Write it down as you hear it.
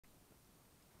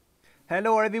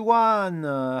Hello everyone,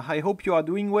 I hope you are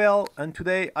doing well, and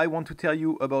today I want to tell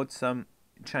you about some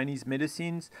Chinese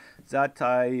medicines that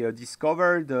I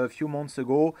discovered a few months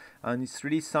ago, and it's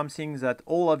really something that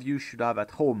all of you should have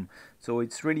at home. So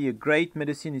it's really a great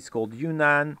medicine. It's called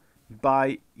Yunnan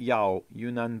Baiyao.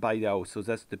 Yunnan Baiyao. So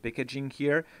that's the packaging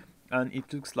here, and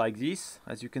it looks like this.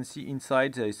 As you can see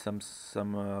inside, there is some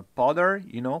powder,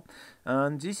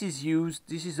 and this is used.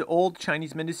 This is the old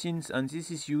Chinese medicines, and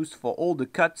this is used for all the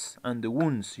cuts and the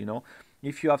wounds.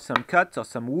 If you have some cuts or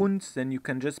some wounds, then you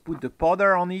can just put the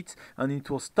powder on it, and it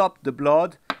will stop the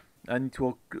blood, and it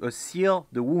will seal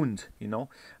the wound.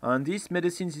 And this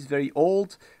medicine is very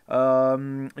old.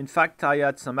 In fact, I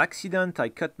had some accident. I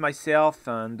cut myself,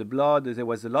 and there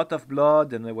was a lot of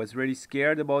blood, and I was really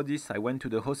scared about this. I went to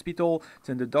the hospital.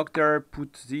 Then the doctor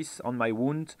put this on my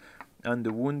wound, and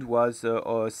the wound was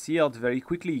sealed very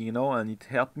quickly, and it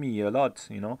helped me a lot.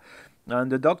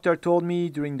 And the doctor told me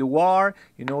during the war,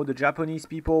 the Japanese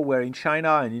people were in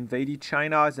China and invaded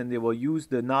China, and they will use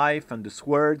the knife and the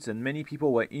swords, and many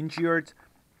people were injured.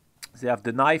 They have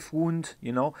the knife wound,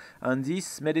 and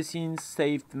these medicines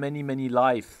saved many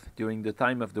lives during the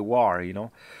time of the war,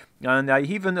 And I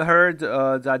even heard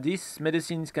that these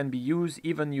medicines can be used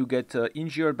even you get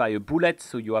injured by a bullet,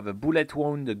 so you have a bullet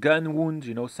wound, a gun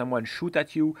wound, someone shoot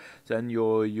at you, then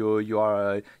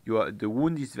the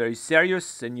wound is very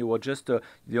serious, and you will just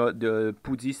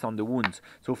put this on the wound.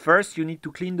 So first you need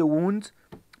to clean the wound,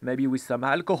 maybe with some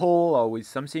alcohol or with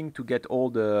something to get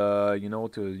all the,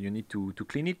 you need to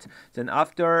clean it. Then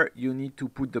after, you need to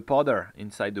put the powder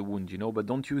inside the wound, but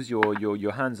don't use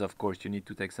your hands, of course. You need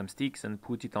to take some sticks and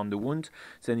put it on the wound,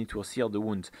 then it will seal the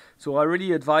wound. So I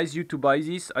really advise you to buy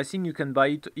this. I think you can buy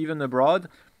it even abroad,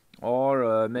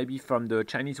 or maybe from the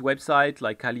Chinese website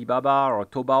like Alibaba or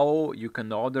Taobao. You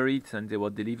can order it and they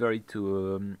will deliver it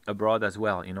to abroad as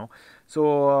well,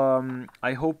 So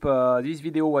I hope this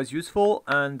video was useful,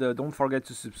 and don't forget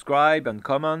to subscribe and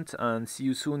comment, and see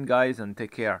you soon, guys, and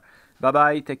take care. Bye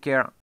bye, take care.